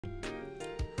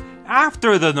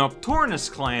After the Nocturnus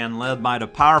clan, led by the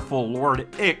powerful Lord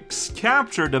Ix,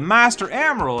 captured the Master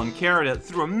Emerald and carried it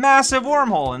through a massive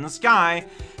wormhole in the sky,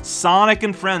 Sonic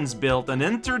and friends built an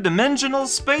interdimensional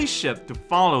spaceship to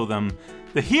follow them.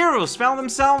 The heroes found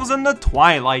themselves in the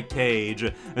Twilight Cage,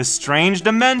 a strange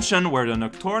dimension where the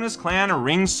Nocturnus clan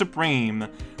reigns supreme.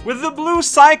 With the blue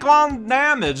Cyclone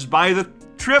damaged by the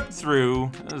trip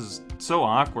through... This is so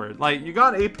awkward. Like, you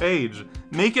got a page.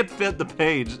 Make it fit the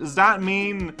page. Does that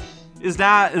mean... Is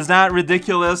that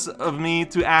ridiculous of me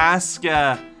to ask?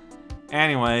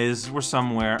 Anyways, we're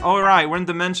somewhere. Oh, right, we're in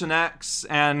Dimension X,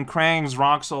 and Krang's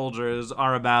rock soldiers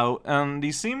are about. And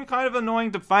these seem kind of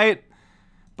annoying to fight,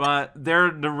 but they're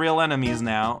the real enemies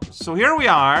now. So here we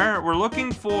are. We're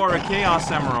looking for a Chaos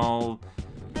Emerald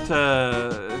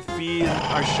to feed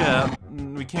our ship.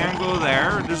 We can't go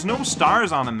there. There's no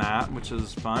stars on the map, which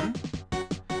is fun.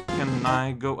 Can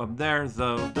I go up there,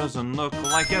 though? Doesn't look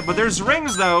like it. But there's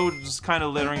rings, though, just kind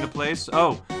of littering the place.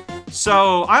 Oh,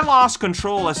 so I lost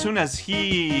control as soon as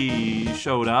he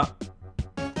showed up.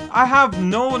 I have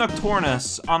no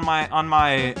Nocturnus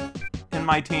in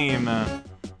my team.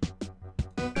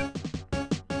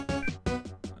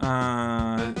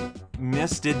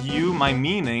 Misdid you my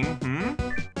meaning?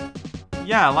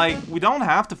 Yeah, like, we don't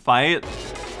have to fight.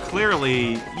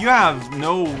 Clearly, you have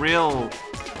no real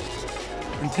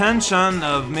intention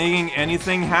of making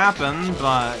anything happen,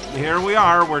 but here we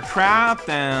are, we're trapped,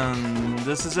 and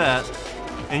this is it.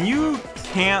 And you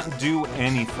can't do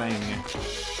anything.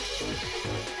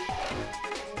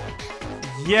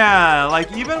 Yeah,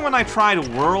 like, even when I tried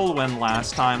Whirlwind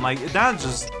last time, like, that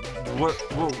just...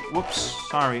 Whoops,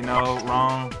 sorry, no,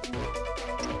 wrong.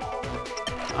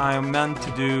 I meant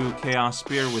to do Chaos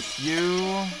Spear with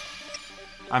you.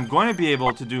 I'm going to be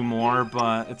able to do more,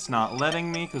 but it's not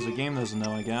letting me because the game doesn't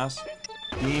know, I guess.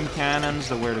 Beam cannons,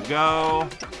 the where to go.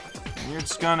 And you're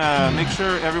just gonna make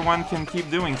sure everyone can keep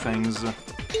doing things.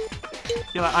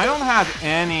 Yeah, I don't have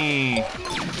any...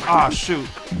 Ah, shoot.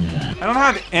 I don't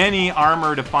have any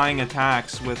armor-defying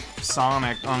attacks with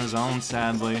Sonic on his own,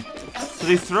 sadly. Do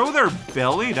they throw their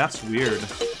belly? That's weird.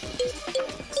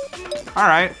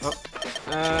 Alright.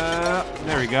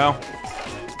 There we go.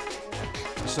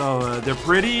 So, they're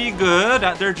pretty good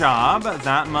at their job,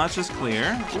 that much is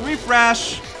clear.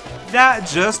 Refresh! That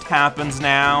just happens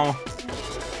now.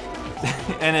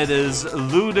 And it is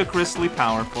ludicrously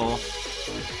powerful.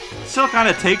 Still kind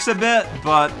of takes a bit,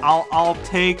 but I'll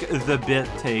take the bit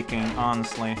taking,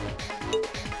 honestly.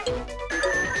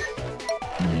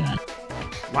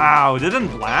 Wow, it didn't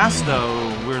blast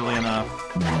though, weirdly enough.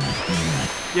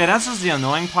 Yeah, that's just the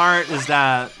annoying part, is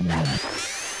that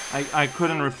I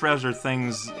couldn't refresh her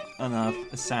things enough,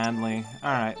 sadly.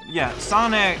 Alright, yeah,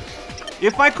 Sonic.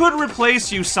 If I could replace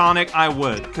you, Sonic, I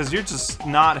would, because you're just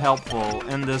not helpful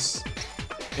in this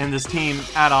team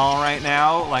at all right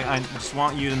now. Like, I just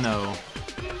want you to know.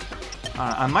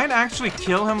 I might actually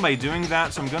kill him by doing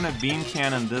that, so I'm gonna beam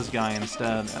cannon this guy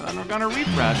instead. And then we're gonna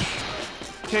refresh.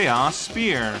 Chaos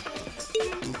Spear.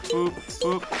 Boop, boop,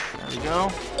 boop. There we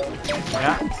go.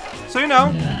 Yeah. So, you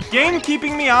know, game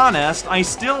keeping me honest, I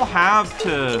still have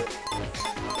to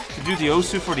do the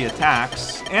Osu for the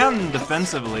attacks, and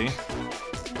defensively.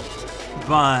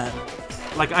 But,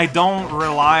 like, I don't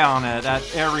rely on it at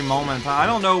every moment. I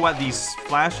don't know what these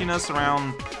flashiness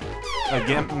around a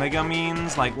Mega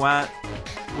means, like what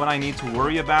I need to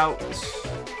worry about.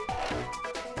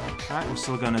 Alright, we're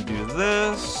still gonna do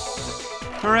this.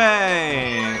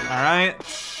 Hooray! Alright.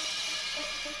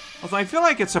 Although I feel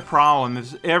like it's a problem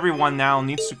if everyone now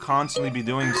needs to constantly be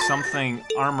doing something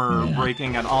armor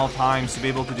breaking at all times to be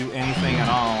able to do anything at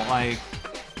all. Like,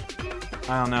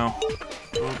 I don't know.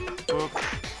 Boop, boop.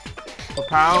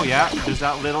 Pow, yeah, there's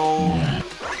that little...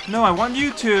 No, I want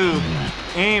you to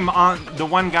aim on the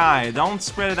one guy. Don't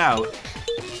spread it out.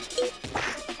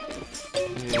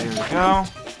 There we go.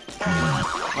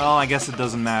 Well, I guess it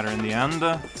doesn't matter in the end.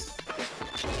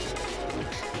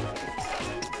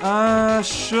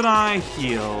 Should I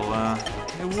heal?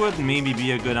 It would maybe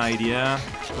be a good idea,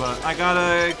 but I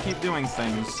gotta keep doing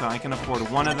things so I can afford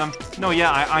one of them. No,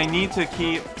 yeah, I need to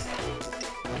keep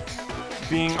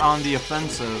being on the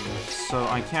offensive, so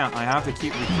I can't. I have to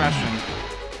keep refreshing.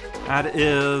 That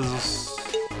is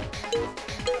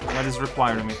what is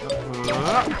required of me.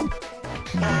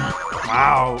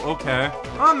 Wow, okay.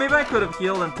 Oh, maybe I could have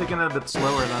healed and taken it a bit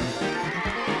slower then.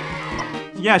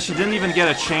 Yeah, she didn't even get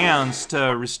a chance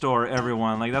to restore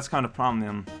everyone. Like, that's kind of a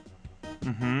problem.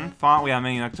 We have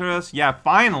many Nocturus. Yeah,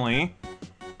 finally.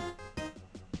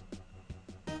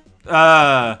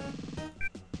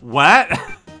 What?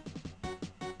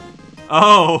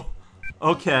 Oh,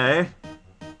 okay.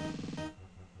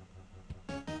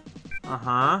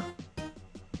 Uh-huh.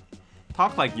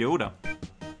 Talk like Yoda.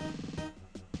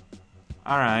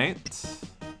 Alright.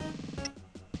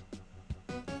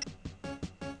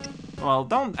 Well,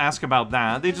 don't ask about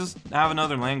that. They just have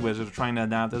another language they're trying to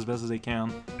adapt as best as they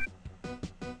can.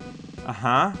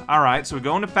 Uh-huh. Alright, so we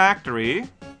go into factory.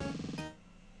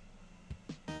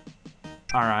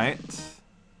 Alright.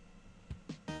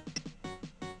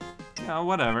 Yeah,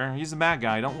 whatever. He's a bad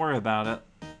guy. Don't worry about it.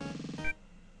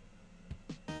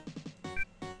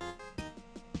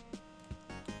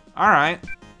 Alright.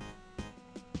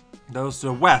 Goes to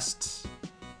the west.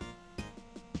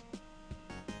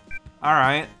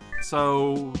 Alright.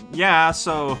 So, yeah,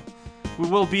 so we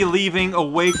will be leaving a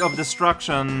wake of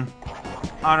destruction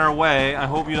on our way. I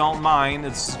hope you don't mind.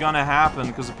 It's gonna happen,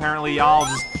 because apparently y'all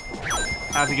just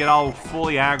have to get all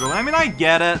fully aggro. I mean, I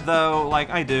get it, though.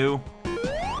 Like, I do.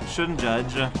 Shouldn't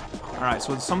judge. Alright,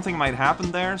 so something might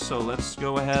happen there, so let's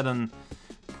go ahead and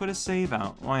put a save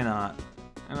out. Why not?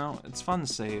 You know, it's fun to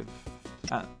save.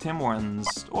 At Tim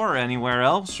Hortons, or anywhere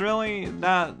else, really,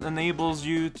 that enables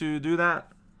you to do that.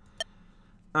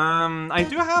 I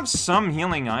do have some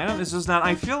healing items, it's just that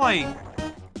I feel like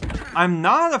I'm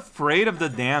not afraid of the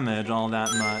damage all that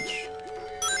much.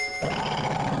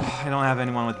 I don't have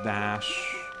anyone with dash.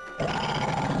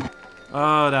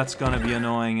 Oh, that's gonna be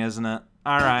annoying, isn't it?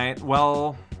 Alright,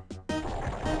 well...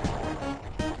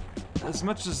 as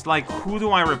much as, like, who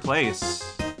do I replace?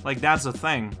 Like, that's a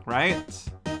thing, right?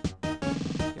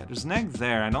 Yeah, there's an egg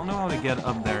there. I don't know how to get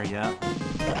up there yet.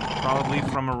 Probably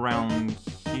from around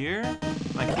here?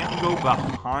 I can't go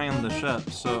behind the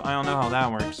ship, so I don't know how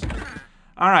that works.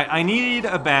 Alright, I need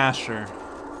a basher.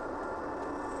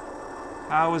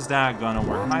 How is that gonna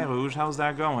work? Hi, Rouge, how's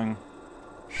that going?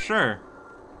 Sure.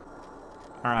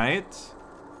 Alright.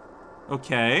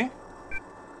 Okay.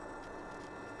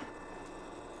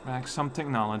 Back some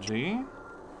technology.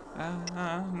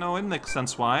 No, it makes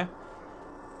sense why.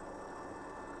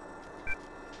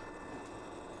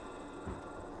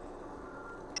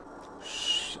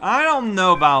 I don't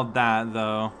know about that,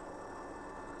 though.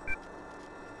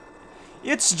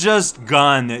 It's just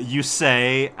gun, you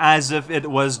say, as if it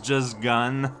was just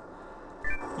gun.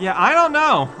 Yeah, I don't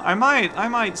know. I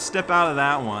might step out of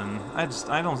that one. I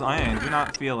do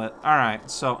not feel it. Alright,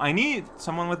 so I need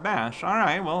someone with bash.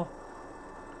 Alright, well,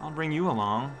 I'll bring you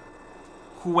along.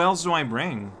 Who else do I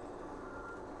bring?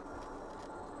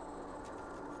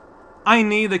 I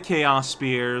need the Chaos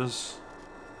Spears.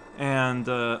 And,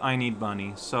 I need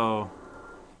Bunny, so...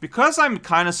 because I'm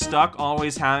kind of stuck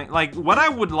always having... like, what I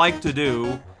would like to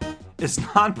do is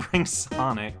not bring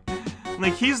Sonic.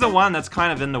 Like, he's the one that's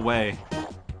kind of in the way.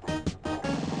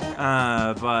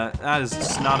 But that is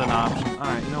just not an option.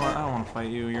 Alright, you know what? I don't want to fight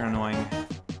you. You're annoying.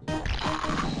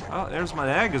 Oh, there's my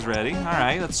egg is ready.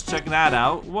 Alright, let's check that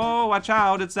out. Whoa, watch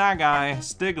out. It's that guy,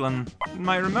 Stiglin. You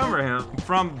might remember him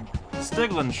from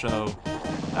Stiglin's show.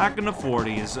 Back in the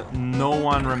 40s. No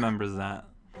one remembers that.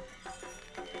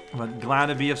 But glad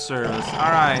to be of service.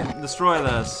 Alright, destroy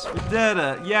this. We did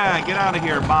it. Yeah, get out of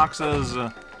here, boxes.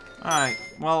 Alright,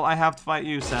 well, I have to fight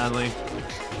you, sadly.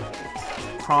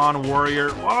 Prawn warrior.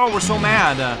 Whoa, we're so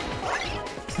mad.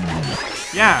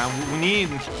 Yeah, we need...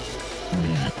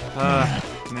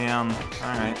 man.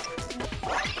 Alright.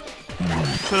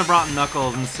 Should have brought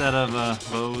Knuckles instead of,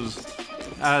 Bows.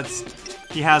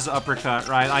 He has uppercut,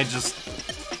 right? I just...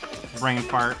 brain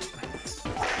fart.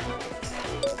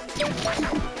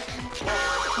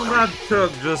 Well, that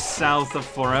took just south of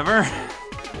forever.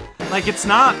 Like, it's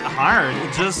not hard,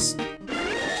 it just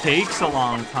takes a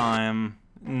long time.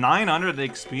 900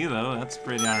 XP though, that's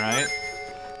pretty alright.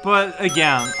 But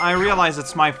again, I realize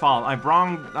it's my fault. I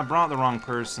brought the wrong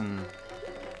person.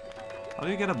 How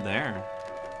do you get up there?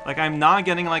 Like, I'm not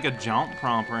getting like a jump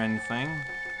prompt or anything.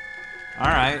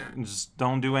 Alright, just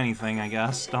don't do anything, I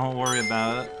guess. Don't worry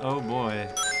about it. Oh boy.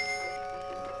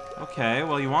 Okay,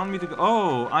 well, you want me to go...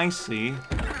 oh, I see.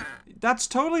 That's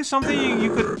totally something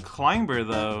you could climber,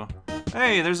 though.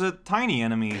 Hey, there's a tiny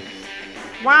enemy.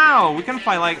 Wow, we can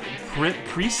fight, like,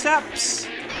 princeps?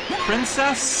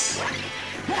 Princess?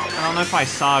 I don't know if I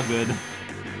saw good.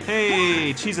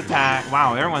 Hey, cheese attack.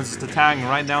 Wow, everyone's just attacking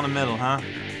right down the middle, huh?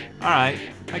 Alright,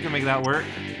 I can make that work.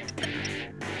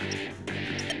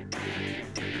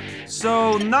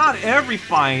 So, not every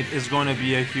fight is going to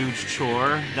be a huge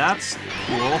chore. That's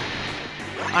cool.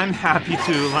 I'm happy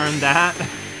to learn that.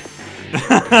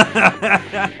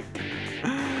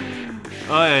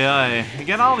 Oi, oi. You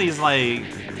get all these, like,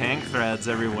 tank threads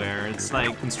everywhere. It's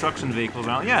like construction vehicles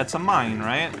around. Yeah, it's a mine,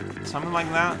 right? Something like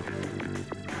that.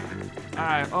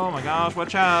 Alright, oh my gosh,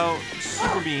 watch out.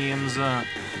 Super beams.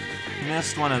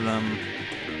 Missed one of them.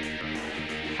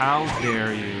 How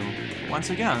dare you? Once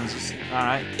again,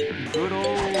 alright. Good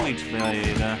old leech blade.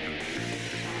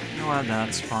 You know what?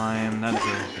 That's fine. That is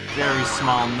a very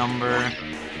small number.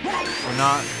 We're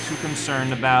not too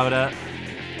concerned about it.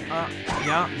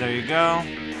 Yeah, there you go.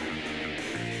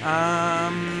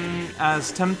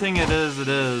 As tempting it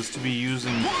is to be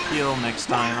using heal next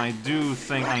time, I do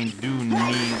think I do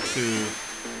need to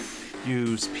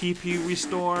use PP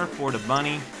restore for the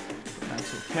bunny.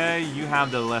 That's okay. You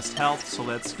have the less health, so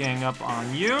let's gang up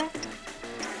on you.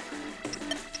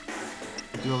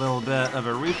 Do a little bit of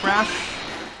a refresh.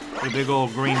 The big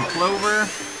old green clover.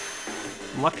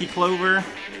 Lucky clover.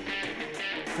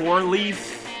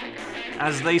 4-leaf,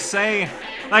 as they say.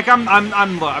 Like, I'm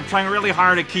trying really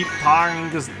hard to keep talking,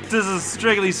 because this is,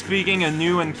 strictly speaking, a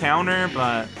new encounter,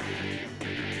 but...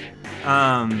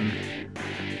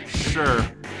 Sure.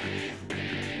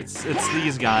 It's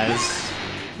these guys.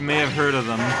 You may have heard of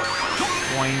them.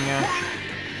 Boing.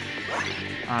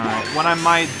 Alright, what I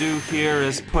might do here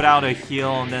is put out a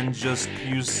heal and then just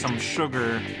use some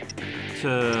sugar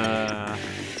to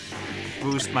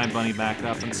boost my bunny back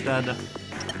up instead.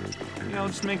 You know,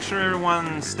 just make sure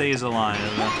everyone stays alive.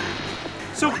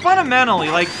 So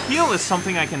fundamentally, like, heal is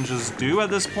something I can just do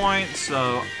at this point,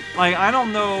 so, like, I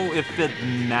don't know if it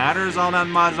matters all that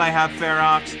much I have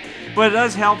Ferox, but it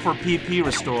does help for PP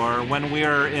restore when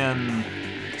we're in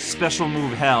special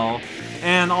move hell,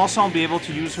 and also I'll be able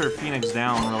to use her Phoenix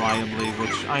down reliably,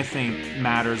 which I think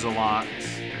matters a lot.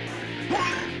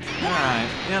 Alright,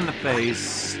 in the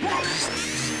face.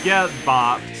 Just get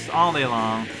bopped all day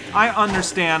long. I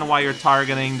understand why you're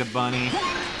targeting the bunny.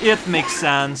 It makes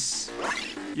sense.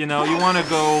 You know, you want to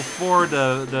go for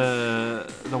the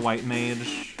white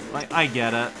mage. Like, I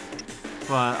get it.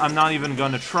 But I'm not even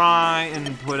gonna try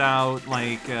and put out,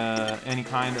 like, any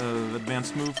kind of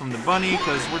advanced move from the bunny,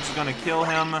 because we're just gonna kill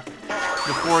him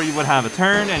before you would have a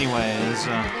turn. Anyways,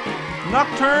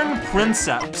 Nocturne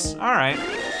Princeps. Alright.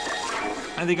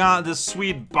 And they got this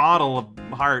sweet bottle of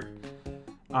heart.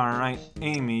 Alright,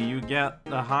 Amy, you get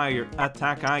the higher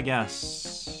attack, I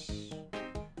guess.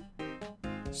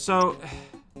 So,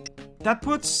 that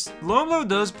puts... Low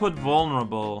does put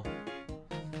vulnerable.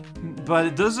 But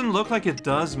it doesn't look like it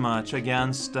does much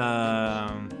against,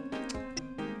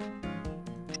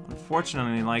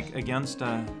 unfortunately, like, against,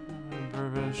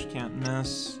 Burvish, can't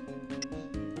miss.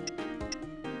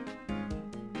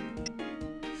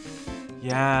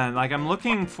 Yeah, like, I'm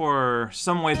looking for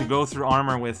some way to go through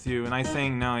armor with you, and I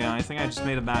think, no, yeah, I think I just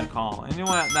made a bad call. And you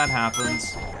know what? That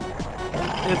happens.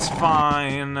 It's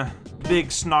fine.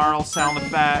 Big snarl sound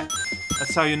effect.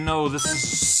 That's how you know this is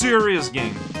a serious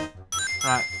game.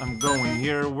 Right, I'm going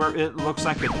here where it looks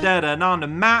like a dead end on the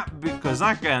map because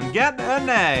I can get an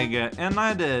egg. And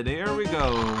I did. Here we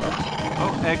go.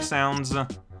 Oh, egg sounds.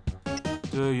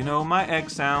 Do you know my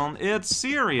egg sound? It's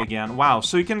Siri again. Wow,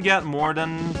 so you can get more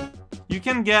than... You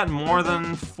can get more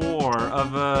than 4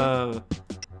 of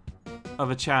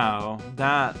a chow.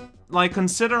 That, like,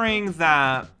 considering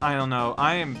that, I don't know,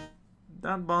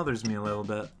 that bothers me a little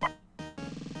bit.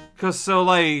 Cause so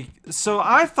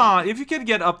I thought if you could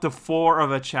get up to 4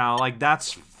 of a chow, like,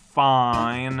 that's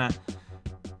fine.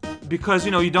 Because,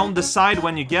 you know, you don't decide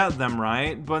when you get them,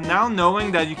 right? But now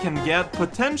knowing that you can get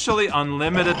potentially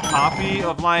unlimited copy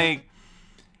of, like,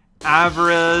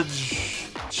 average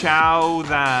chow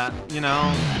that, you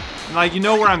know, like, you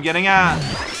know where I'm getting at?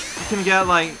 You can get,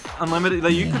 like, unlimited,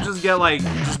 like, you could just get, like,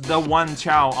 just the 1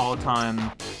 chow all the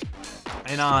time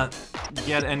and not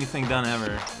get anything done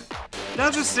ever.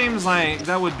 That just seems like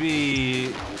that would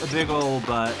be a big ol'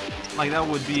 butt. Like, that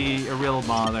would be a real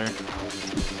bother.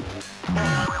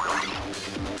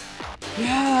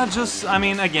 Yeah, just, I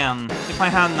mean, again, if I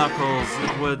had Knuckles,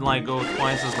 it would, like, go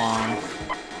twice as long.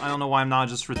 I don't know why I'm not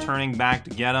just returning back to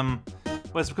get him.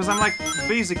 But it's because I'm, like,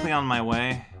 basically on my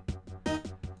way.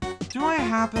 Do I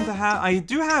happen to have... I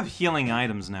do have healing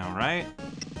items now, right?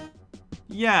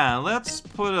 Yeah, let's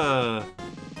put a...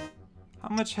 How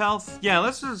much health? Yeah,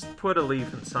 let's just put a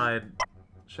leaf inside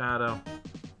Shadow.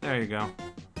 There you go.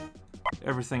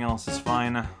 Everything else is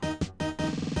fine.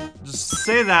 Just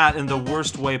say that in the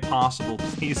worst way possible,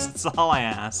 please. That's all I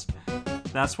ask.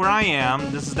 That's where I am.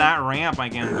 This is that ramp I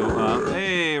can go up.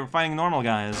 Hey, we're fighting normal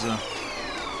guys.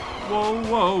 Whoa,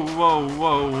 whoa, whoa,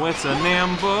 whoa, it's an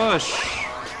ambush!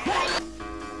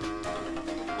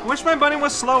 Wish my bunny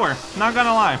was slower, not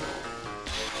gonna lie.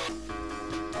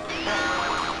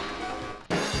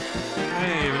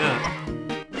 Hey, we did it.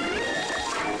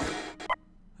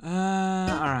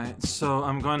 Alright, so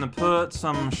I'm going to put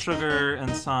some sugar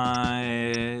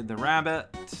inside the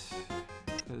rabbit.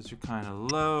 Because you're kind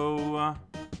of low.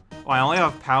 Oh, I only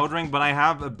have powdering, but I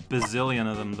have a bazillion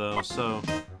of them though, so...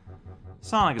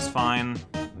 Sonic is fine.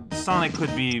 Sonic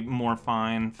could be more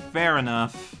fine. Fair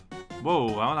enough.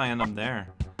 Whoa, how did I end up there?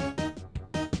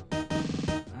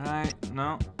 Alright,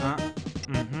 no,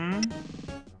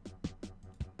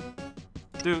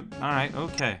 Dude, alright,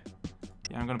 okay.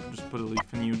 Yeah, I'm gonna just put a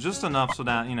leaf in you just enough so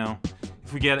that, you know,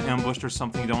 if we get ambushed or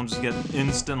something, you don't just get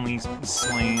instantly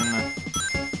slain.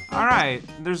 Alright,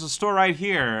 there's a store right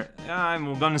here.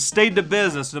 I'm gonna state the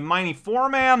business, the mighty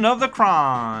foreman of the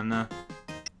Chron.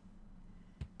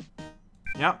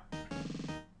 Yep.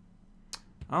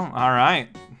 Oh, alright.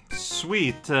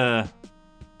 Sweet.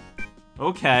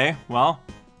 Okay, well,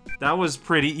 that was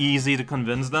pretty easy to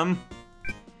convince them.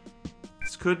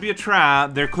 This could be a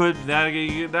trap.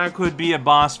 That could be a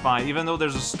boss fight, even though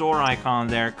there's a store icon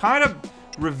there. Kind of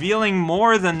revealing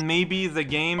more than maybe the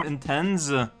game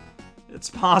intends. It's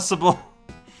possible.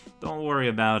 Don't worry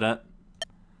about it.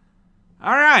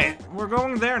 Alright, we're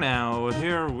going there now.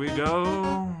 Here we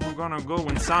go. We're gonna go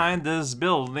inside this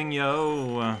building,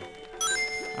 yo.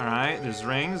 Alright, there's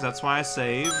rings. That's why I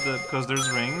saved, because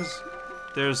there's rings.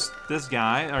 There's this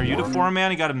guy. Are you the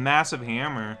foreman? He got a massive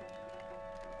hammer.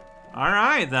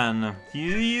 Alright then.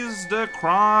 He's the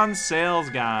Chron sales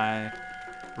guy.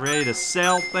 Ready to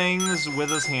sell things with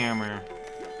his hammer.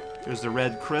 There's the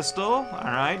red crystal.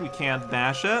 Alright, we can't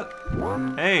bash it.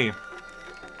 Hey.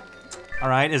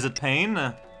 Alright, is it pain?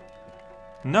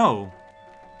 No.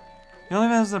 The only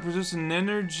events that produce an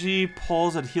energy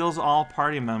pulse that heals all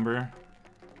party member.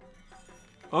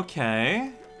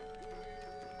 Okay.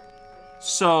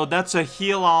 So that's a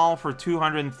heal all for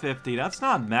 250. That's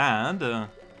not bad.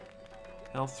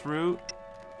 Health root.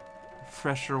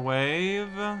 Fresher wave.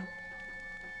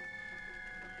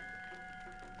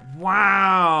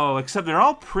 Wow! Except they're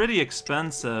all pretty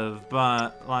expensive,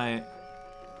 but like...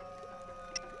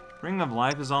 Ring of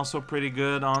Life is also pretty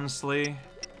good, honestly.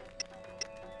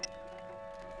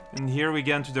 And here we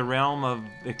get into the realm of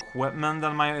equipment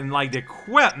that and like the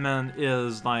equipment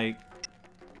is like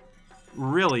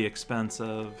really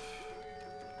expensive.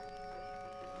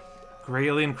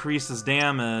 Greatly increases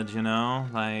damage, you know,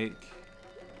 like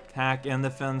attack and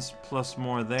defense plus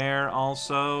more there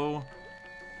also.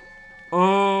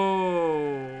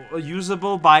 Oh,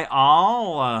 usable by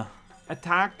all.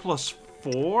 Attack plus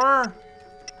 4.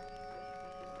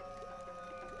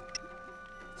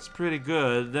 It's pretty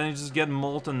good. Then you just get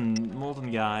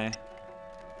molten guy.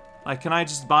 Like, can I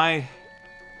just buy?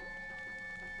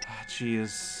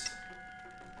 Jeez.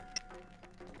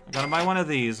 I'm gonna buy one of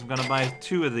these. I'm gonna buy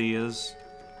 2 of these.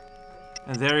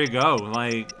 And there you go.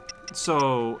 Like,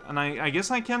 so, and I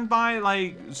guess I can buy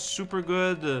like super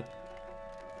good,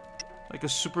 like a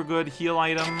super good heal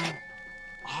item.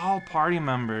 All party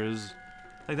members.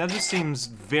 Like that just seems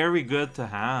very good to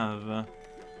have.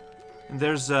 And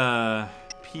there's a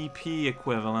PP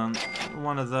equivalent,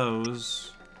 one of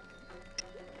those.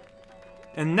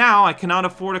 And now I cannot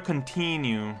afford to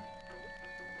continue.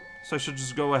 So I should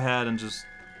just go ahead and just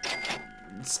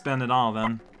spend it all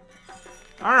then.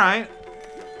 Alright.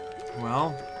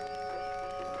 Well,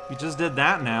 we just did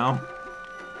that now.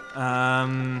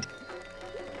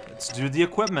 Let's do the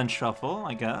equipment shuffle,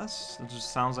 I guess. It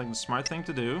just sounds like the smart thing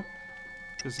to do.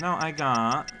 Because now I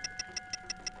got...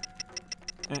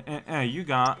 you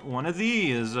got one of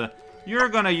these. You're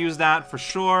gonna use that for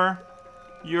sure.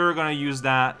 You're gonna use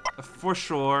that for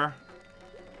sure.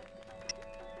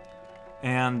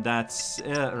 And that's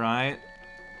it, right?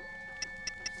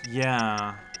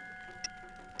 Yeah.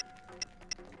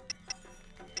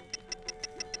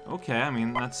 Okay, I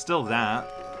mean, that's still that.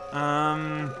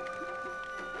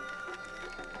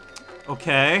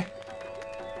 Okay.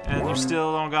 And you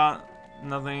still don't got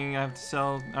nothing I have to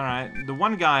sell. Alright, the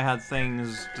one guy had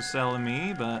things to sell to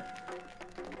me, but...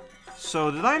 So,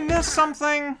 did I miss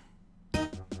something?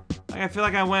 Like, I feel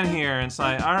like I went here and it's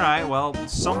like, alright, well,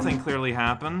 something clearly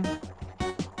happened.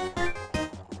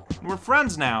 We're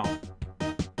friends now.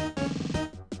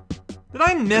 Did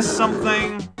I miss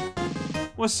something?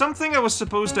 Was something that was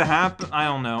supposed to happen? I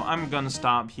don't know. I'm gonna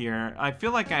stop here. I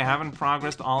feel like I haven't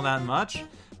progressed all that much,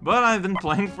 but I've been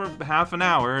playing for half an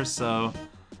hour, so...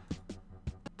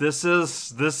 This is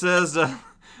this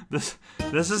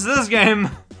game.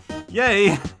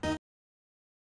 Yay!